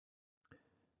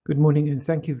Good morning, and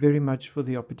thank you very much for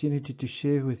the opportunity to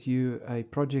share with you a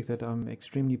project that I'm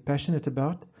extremely passionate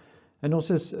about, and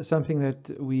also something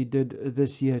that we did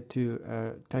this year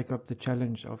to take up the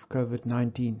challenge of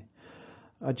COVID-19.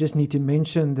 I just need to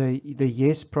mention the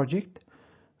YES project,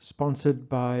 sponsored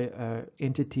by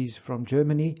entities from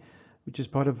Germany, which is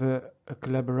part of a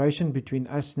collaboration between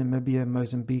us, Namibia,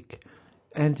 Mozambique,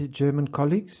 and German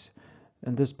colleagues,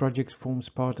 and this project forms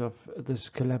part of this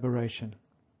collaboration.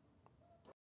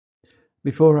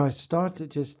 Before I start,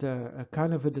 just a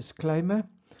kind of a disclaimer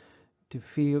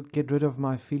to get rid of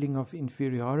my feeling of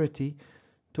inferiority,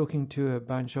 talking to a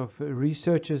bunch of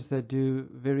researchers that do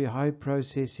very high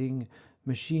processing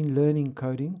machine learning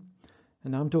coding.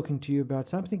 And I'm talking to you about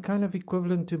something kind of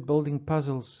equivalent to building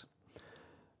puzzles.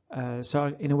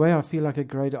 In a way, I feel like a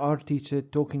grade art teacher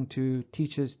talking to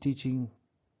teachers teaching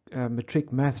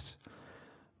matric maths.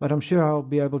 But I'm sure I'll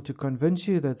be able to convince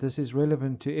you that this is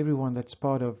relevant to everyone that's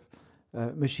part of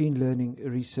machine learning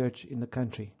research in the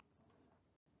country.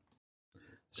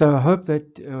 So I hope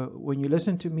that when you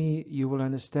listen to me, you will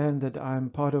understand that I'm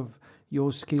part of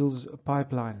your skills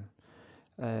pipeline.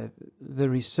 The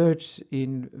research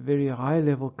in very high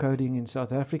level coding in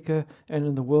South Africa and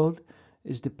in the world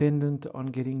is dependent on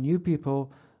getting new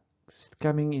people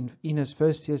coming in as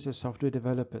first years as software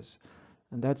developers.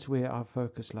 And that's where our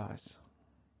focus lies.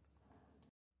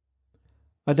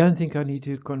 I don't think I need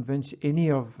to convince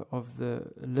any of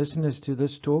the listeners to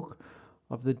this talk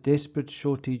of the desperate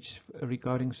shortage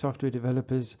regarding software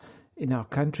developers in our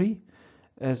country.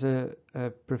 As a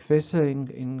professor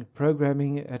in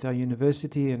programming at our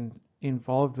university and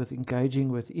involved with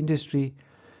engaging with industry,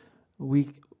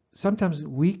 we sometimes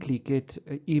weekly get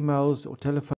emails or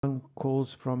telephone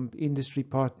calls from industry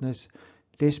partners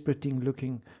desperately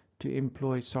looking to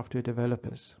employ software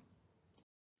developers.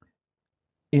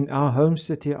 In our home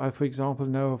city, I, for example,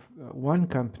 know of one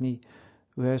company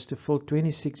who has to fill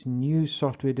 26 new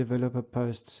software developer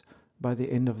posts by the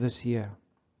end of this year.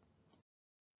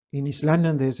 In East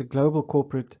London, there's a global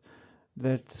corporate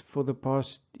that for the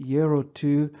past year or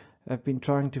two have been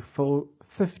trying to fill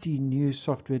 50 new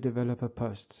software developer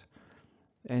posts.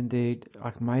 And they,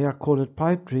 like Maya call it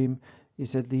pipe dream,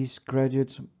 is that these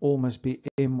graduates all must be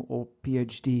M or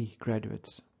PhD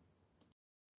graduates.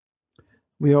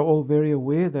 We are all very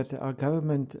aware that our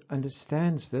government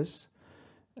understands this,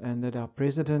 and that our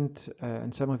president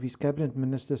and some of his cabinet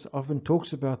ministers often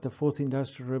talks about the fourth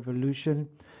industrial revolution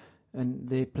and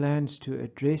their plans to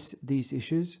address these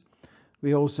issues.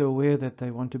 We are also aware that they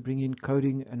want to bring in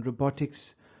coding and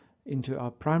robotics into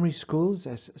our primary schools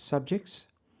as subjects,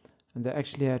 and they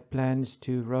actually had plans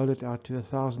to roll it out to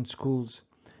 1,000 schools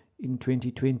in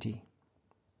 2020.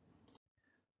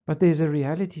 But there's a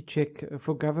reality check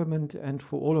for government and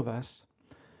for all of us.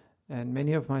 And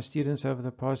many of my students over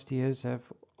the past years have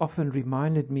often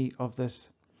reminded me of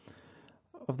this.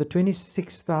 Of the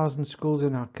 26,000 schools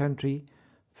in our country,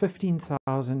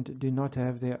 15,000 do not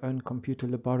have their own computer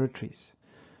laboratories.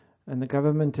 And the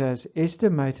government has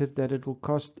estimated that it will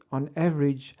cost on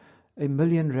average R1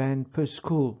 million per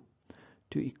school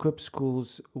to equip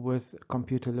schools with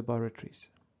computer laboratories.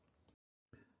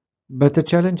 But the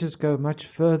challenges go much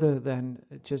further than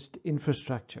just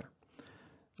infrastructure.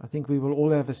 I think we will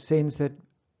all have a sense that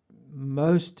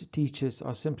most teachers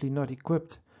are simply not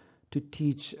equipped to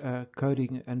teach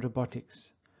coding and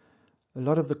robotics. A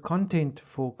lot of the content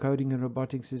for coding and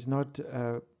robotics is not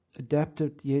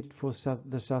adapted yet for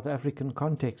the South African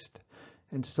context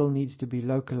and still needs to be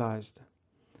localized.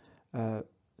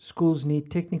 Schools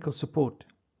need technical support.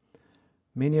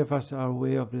 Many of us are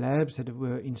aware of labs that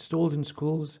were installed in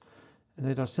schools and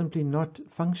that are simply not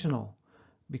functional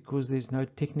because there's no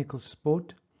technical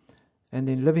support. And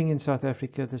then living in South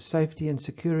Africa, the safety and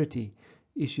security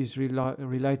issues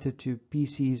related to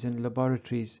PCs and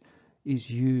laboratories is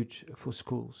huge for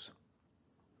schools.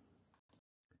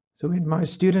 So when my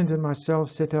student and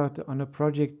myself set out on a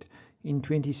project in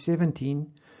 2017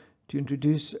 to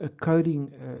introduce a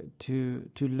coding to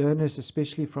learners,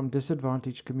 especially from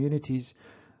disadvantaged communities,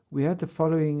 we had the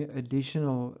following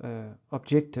additional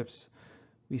objectives.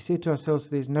 We said to ourselves,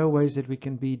 there's no ways that we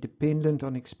can be dependent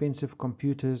on expensive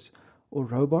computers or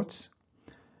robots.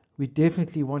 We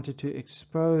definitely wanted to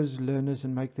expose learners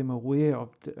and make them aware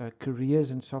of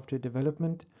careers in software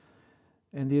development.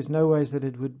 And there's no ways that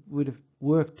it would have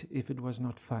worked if it was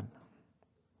not fun.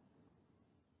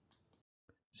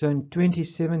 So in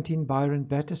 2017, Byron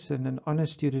Batterson, an honor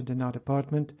student in our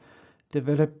department,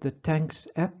 developed the Tanks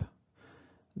app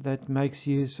that makes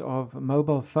use of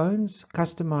mobile phones,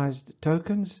 customized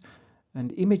tokens,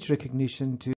 and image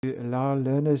recognition to allow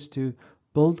learners to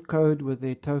build code with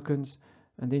their tokens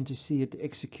and then to see it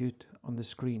execute on the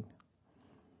screen.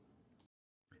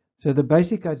 So the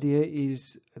basic idea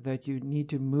is that you need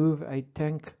to move a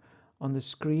tank on the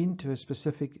screen to a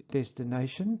specific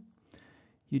destination.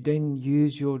 You then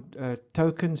use your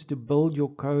tokens to build your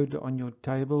code on your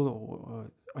table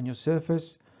or on your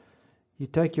surface. You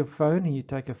take your phone and you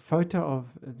take a photo of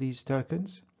these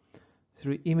tokens.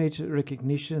 Through image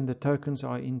recognition, the tokens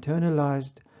are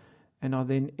internalized and are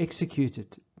then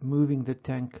executed, moving the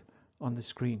tank on the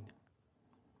screen.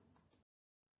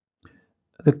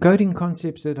 The coding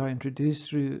concepts that are introduced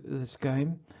through this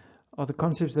game are the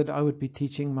concepts that I would be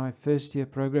teaching my first year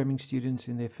programming students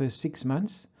in their first 6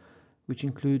 months, which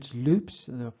includes loops,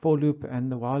 the for loop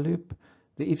and the while loop,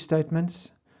 the if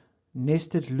statements,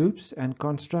 nested loops and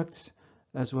constructs,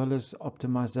 as well as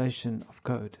optimization of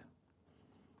code.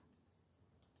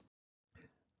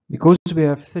 Because we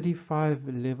have 35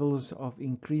 levels of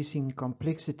increasing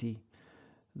complexity,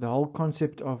 the whole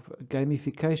concept of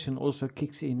gamification also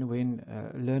kicks in when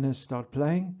learners start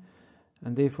playing,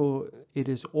 and therefore it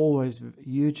is always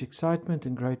huge excitement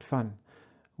and great fun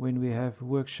when we have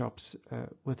workshops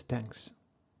with tanks.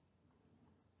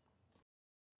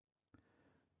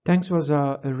 Tanks was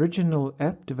our original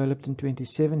app developed in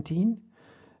 2017.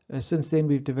 Since then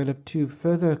we've developed 2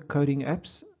 further coding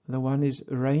apps. The one is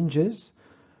Rangers,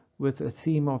 with a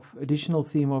additional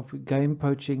theme of game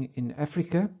poaching in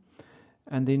Africa,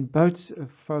 and then Boats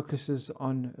focuses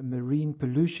on marine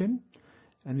pollution,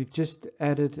 and we've just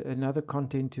added another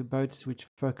content to Boats which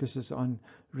focuses on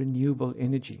renewable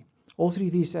energy. All 3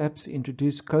 of these apps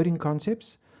introduce coding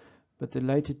concepts, but the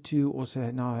later 2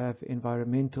 also now have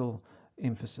environmental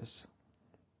emphasis.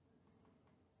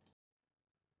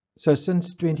 So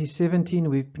since 2017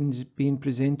 we've been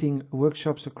presenting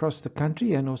workshops across the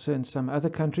country and also in some other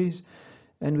countries,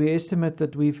 and we estimate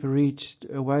that we've reached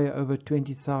way over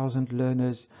 20,000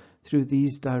 learners through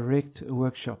these direct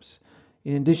workshops.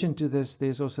 In addition to this,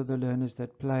 there's also the learners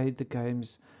that played the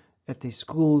games at their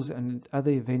schools and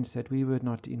other events that we were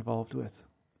not involved with.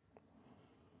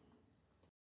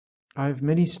 I have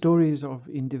many stories of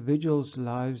individuals'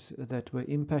 lives that were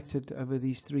impacted over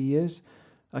these 3 years.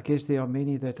 I guess there are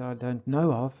many that I don't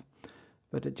know of,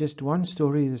 but just one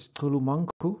story is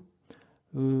Tulumanku,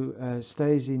 who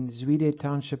stays in Zwide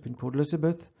Township in Port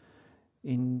Elizabeth.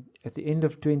 At the end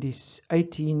of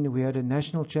 2018, we had a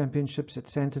national championships at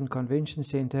Sandton Convention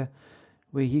Centre,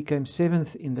 where he came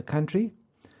 7th in the country.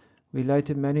 We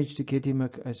later managed to get him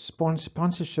a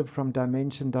sponsorship from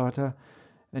Dimension Data,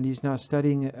 and he's now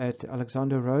studying at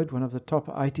Alexander Road, one of the top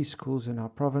IT schools in our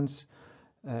province.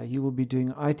 He will be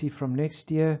doing IT from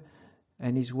next year,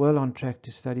 and he's well on track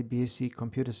to study BSc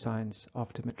Computer Science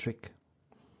after matric.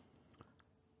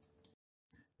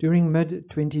 During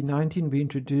mid-2019, we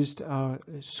introduced our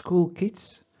school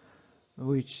kits,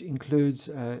 which includes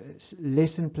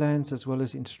lesson plans as well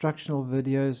as instructional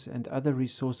videos and other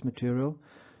resource material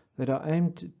that are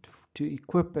aimed to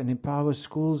equip and empower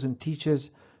schools and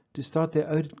teachers to start their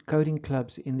own coding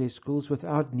clubs in their schools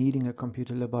without needing a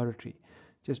computer laboratory,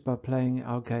 just by playing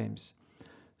our games.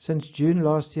 Since June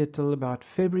last year till about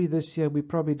February this year, we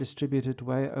probably distributed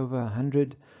way over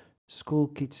 100 school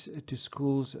kits to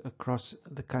schools across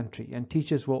the country, and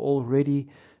teachers were all ready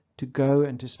to go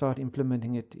and to start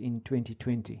implementing it in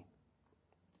 2020.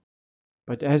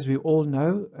 But as we all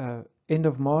know, end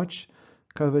of March,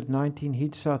 COVID-19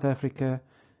 hit South Africa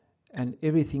and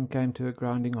everything came to a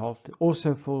grounding halt.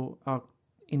 Also for our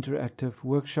interactive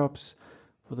workshops,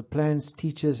 for the plans,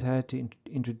 teachers had to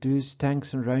introduce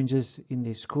tanks and rangers in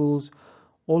their schools.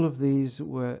 All of these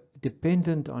were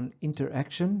dependent on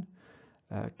interaction,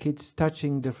 kids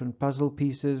touching different puzzle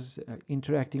pieces,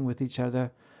 interacting with each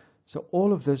other. So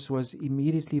all of this was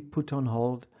immediately put on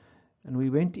hold, and we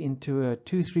went into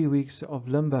 2-3 weeks of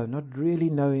limbo, not really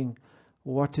knowing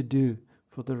what to do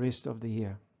for the rest of the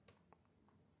year.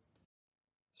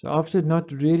 So after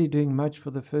not really doing much for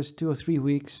the first 2 or 3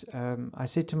 weeks, I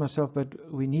said to myself, but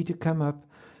we need to come up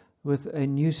with a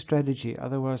new strategy,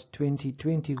 otherwise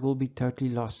 2020 will be totally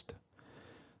lost.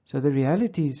 So the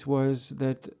realities was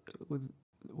that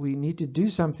we need to do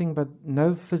something, but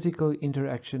no physical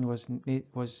interaction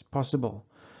was possible.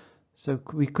 So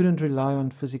we couldn't rely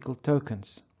on physical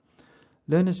tokens.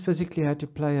 Learners physically had to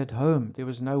play at home. There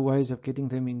was no ways of getting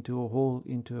them into a hall,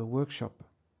 into a workshop.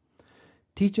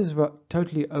 Teachers were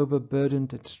totally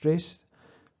overburdened and stressed,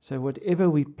 so whatever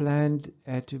we planned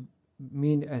had to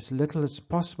mean as little as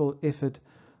possible effort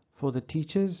for the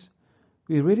teachers.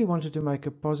 We really wanted to make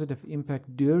a positive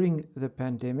impact during the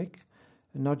pandemic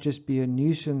and not just be a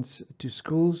nuisance to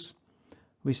schools.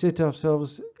 We said to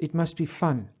ourselves, it must be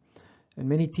fun, And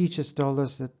many teachers told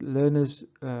us that learners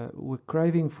were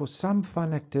craving for some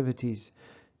fun activities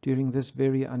during this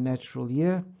very unnatural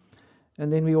year.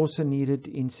 And then we also needed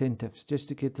incentives just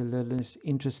to get the learners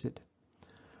interested.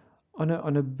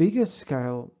 On a bigger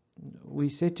scale, we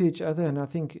said to each other, and I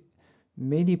think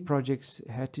many projects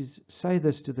had to say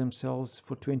this to themselves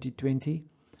for 2020,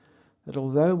 that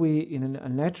although we in an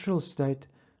unnatural state,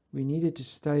 we needed to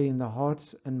stay in the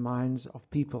hearts and minds of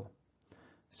people.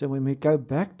 So when we go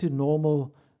back to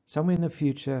normal somewhere in the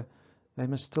future, they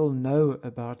must still know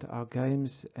about our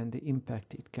games and the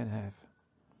impact it can have.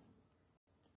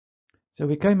 So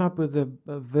we came up with a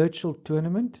virtual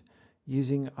tournament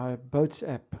using our Boats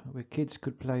app where kids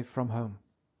could play from home.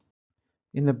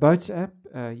 In the Boats app,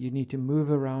 you need to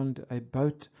move around a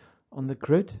boat on the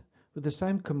grid with the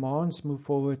same commands: move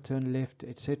forward, turn left,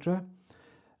 etc.,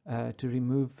 to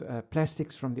remove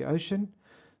plastics from the ocean.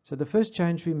 So the first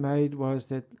change we made was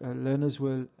that learners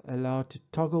were allowed to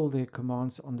toggle their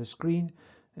commands on the screen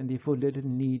and therefore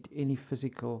didn't need any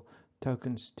physical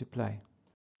tokens to play.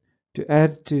 To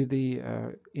add to the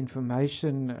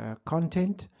information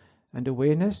content and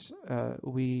awareness,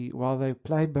 while they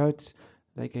play boats,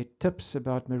 they get tips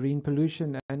about marine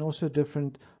pollution and also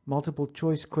different multiple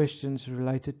choice questions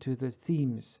related to the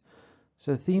themes.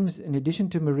 So themes, in addition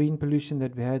to marine pollution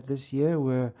that we had this year,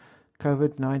 were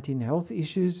COVID-19 health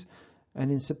issues,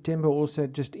 and in September also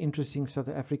just interesting South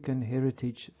African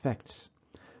heritage facts.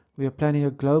 We are planning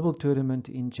a global tournament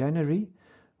in January,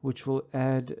 which will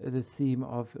add the theme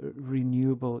of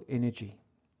renewable energy.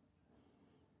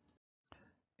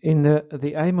 In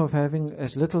the aim of having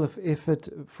as little of effort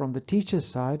from the teacher's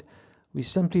side, we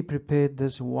simply prepared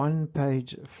this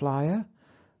one-page flyer,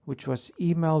 which was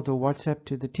emailed or WhatsApp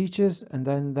to the teachers, and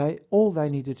then all they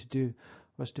needed to do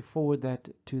was to forward that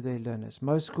to their learners.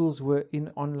 Most schools were in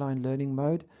online learning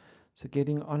mode, so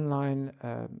getting online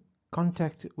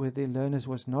contact with their learners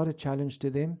was not a challenge to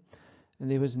them,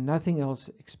 and there was nothing else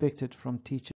expected from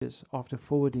teachers after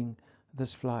forwarding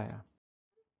this flyer.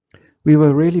 We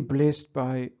were really blessed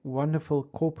by wonderful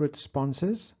corporate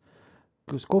sponsors,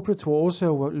 because corporates were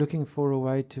also looking for a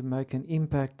way to make an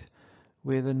impact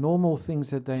where the normal things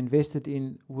that they invested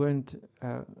in weren't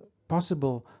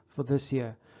possible for this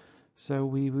year. So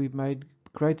we made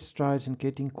great strides in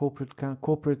getting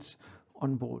corporates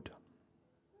on board.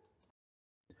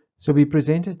 So we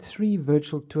presented 3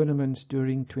 virtual tournaments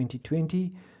during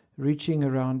 2020, reaching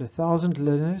around 1,000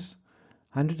 learners,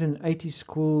 180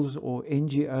 schools or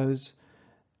NGOs,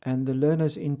 and the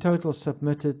learners in total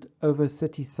submitted over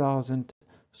 30,000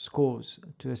 scores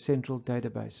to a central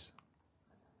database.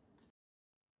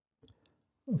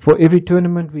 For every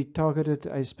tournament, we targeted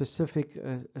a specific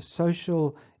a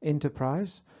social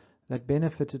enterprise that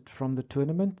benefited from the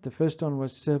tournament. The first one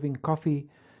was serving coffee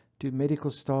to medical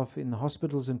staff in the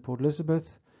hospitals in Port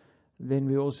Elizabeth. Then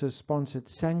we also sponsored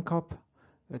Sangkop,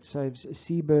 that saves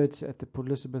seabirds at the Port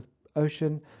Elizabeth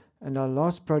Ocean. And our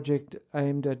last project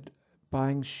aimed at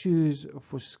buying shoes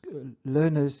for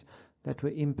learners that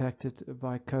were impacted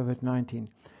by COVID-19.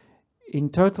 In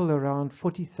total, around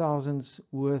 40,000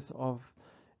 worth of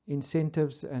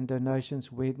incentives and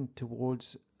donations went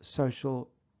towards social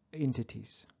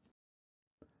entities.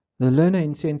 The learner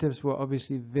incentives were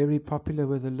obviously very popular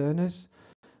with the learners.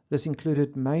 This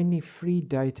included mainly free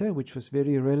data, which was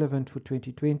very relevant for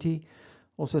 2020,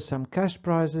 also some cash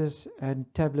prizes and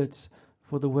tablets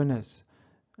for the winners,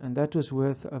 and that was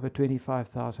worth over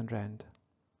 25,000 Rand.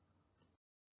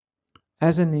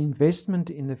 As an investment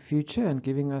in the future and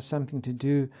giving us something to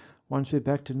do once we're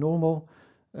back to normal,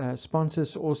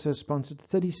 sponsors also sponsored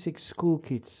 36 school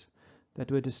kits that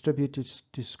were distributed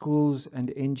to schools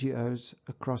and NGOs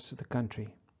across the country.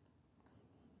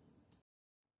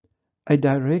 A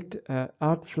direct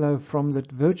outflow from the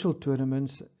virtual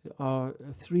tournaments are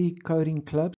 3 coding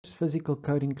clubs, physical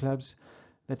coding clubs,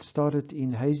 that started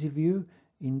in Hazyview,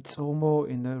 in Tsomo,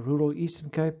 in the rural Eastern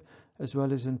Cape, as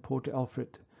well as in Port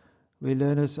Alfred, where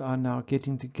learners are now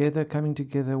coming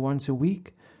together once a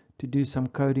week to do some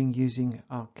coding using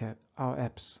our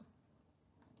apps.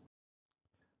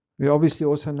 We obviously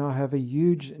also now have a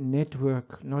huge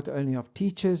network, not only of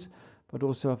teachers, but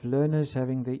also of learners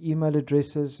having their email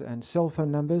addresses and cell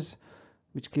phone numbers,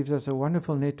 which gives us a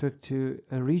wonderful network to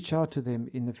reach out to them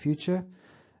in the future.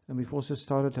 And we've also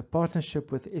started a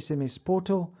partnership with SMS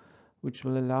Portal, which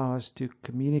will allow us to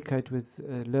communicate with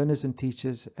learners and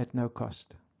teachers at no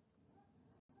cost.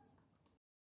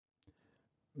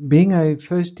 Being a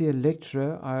first-year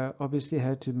lecturer, I obviously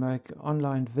had to make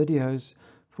online videos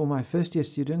for my first-year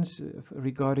students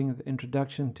regarding the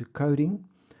introduction to coding.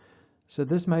 So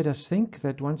this made us think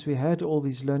that once we had all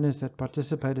these learners that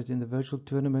participated in the virtual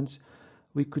tournaments,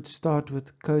 we could start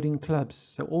with coding clubs.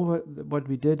 So what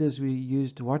we did is we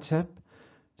used WhatsApp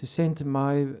to send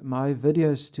my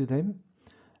videos to them.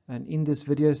 And in these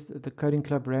videos, the coding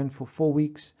club ran for 4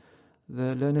 weeks.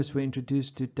 The learners were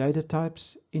introduced to data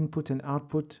types, input and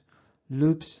output,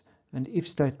 loops, and if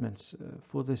statements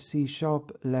for the C#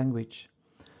 language.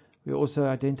 We also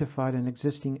identified an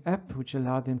existing app which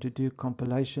allowed them to do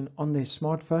compilation on their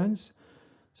smartphones,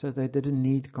 so they didn't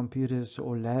need computers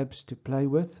or labs to play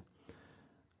with.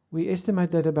 We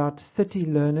estimate that about 30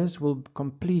 learners will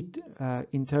complete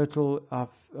in total our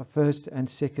first and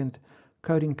second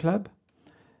coding club.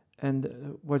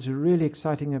 And what's really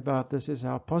exciting about this is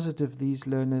how positive these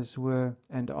learners were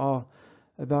and are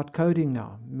about coding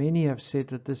now. Many have said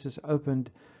that this has opened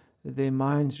their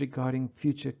minds regarding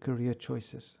future career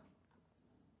choices.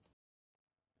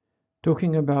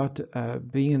 Talking about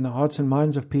being in the hearts and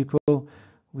minds of people,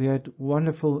 we had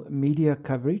wonderful media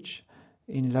coverage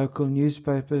in local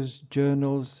newspapers,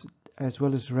 journals, as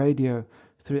well as radio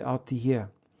throughout the year.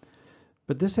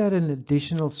 But this had an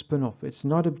additional spin-off. It's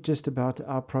not just about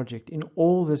our project. In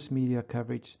all this media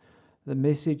coverage, the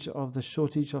message of the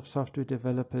shortage of software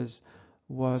developers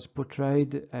was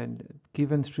portrayed and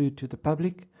given through to the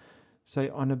public. So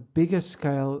on a bigger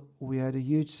scale, we had a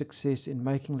huge success in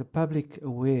making the public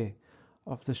aware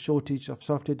of the shortage of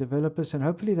software developers, and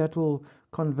hopefully that will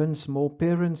convince more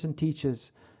parents and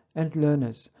teachers and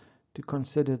learners to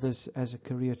consider this as a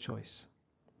career choice.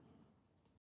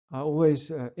 I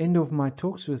always end off my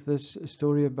talks with this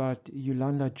story about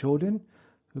Yolanda Jordan,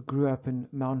 who grew up in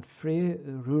Mount Frere,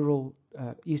 rural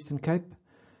Eastern Cape.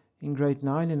 In grade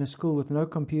 9, in a school with no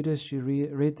computers, she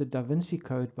read the Da Vinci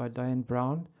Code by Dan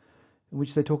Brown, in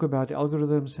which they talk about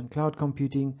algorithms and cloud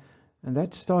computing, and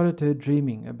that started her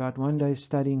dreaming about one day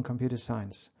studying computer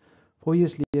science. 4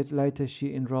 years later,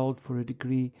 she enrolled for a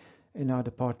degree in our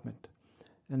department.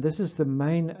 And this is the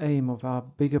main aim of our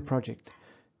bigger project,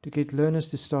 to get learners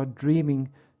to start dreaming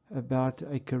about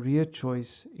a career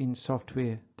choice in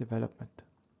software development.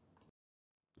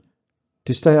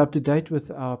 To stay up to date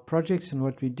with our projects and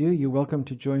what we do, you're welcome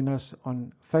to join us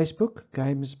on Facebook,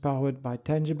 Games Powered by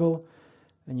Tangible,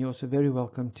 and you're also very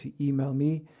welcome to email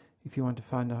me if you want to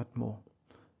find out more.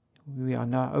 We are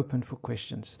now open for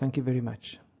questions. Thank you very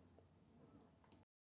much.